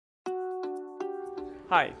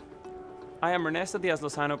Hi, I am Ernesto Diaz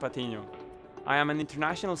Lozano Patiño. I am an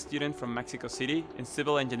international student from Mexico City in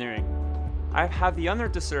civil engineering. I have had the honor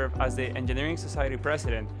to serve as the Engineering Society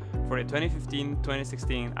President for the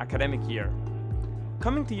 2015-2016 academic year.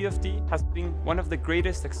 Coming to U of T has been one of the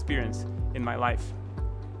greatest experiences in my life.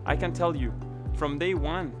 I can tell you, from day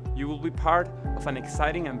one, you will be part of an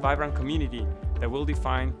exciting and vibrant community that will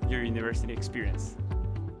define your university experience.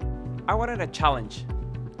 I wanted a challenge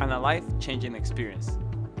and a life-changing experience.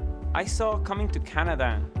 I saw coming to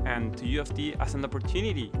Canada and to U of T as an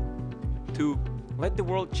opportunity to let the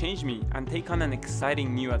world change me and take on an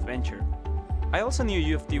exciting new adventure. I also knew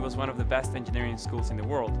U of T was one of the best engineering schools in the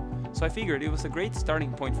world, so I figured it was a great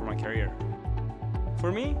starting point for my career.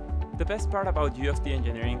 For me, the best part about U of T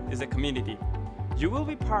engineering is the community. You will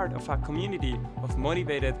be part of a community of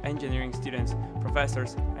motivated engineering students,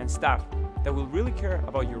 professors, and staff that will really care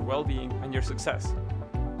about your well-being and your success.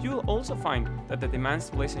 You will also find that the demands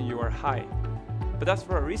placed on you are high. But that's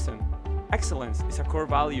for a reason. Excellence is a core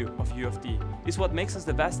value of U of T. It's what makes us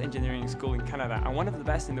the best engineering school in Canada and one of the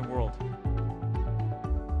best in the world.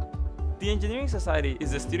 The Engineering Society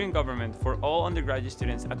is the student government for all undergraduate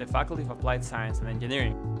students at the Faculty of Applied Science and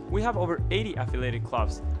Engineering. We have over 80 affiliated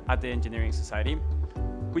clubs at the Engineering Society,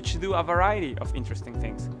 which do a variety of interesting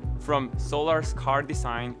things, from solar car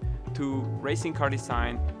design to racing car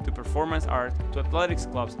design, to performance art, to athletics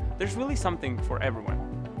clubs. There's really something for everyone.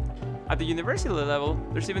 At the university level,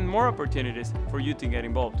 there's even more opportunities for you to get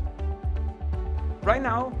involved. Right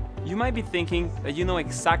now, you might be thinking that you know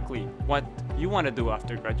exactly what you want to do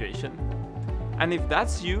after graduation. And if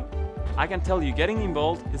that's you, I can tell you getting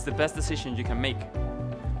involved is the best decision you can make.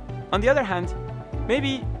 On the other hand,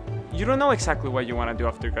 maybe you don't know exactly what you want to do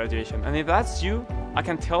after graduation. And if that's you, I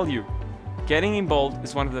can tell you, getting involved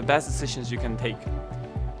is one of the best decisions you can take.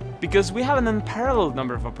 Because we have an unparalleled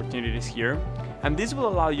number of opportunities here, and this will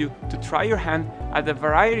allow you to try your hand at a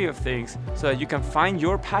variety of things so that you can find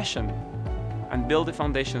your passion and build the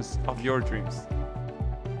foundations of your dreams.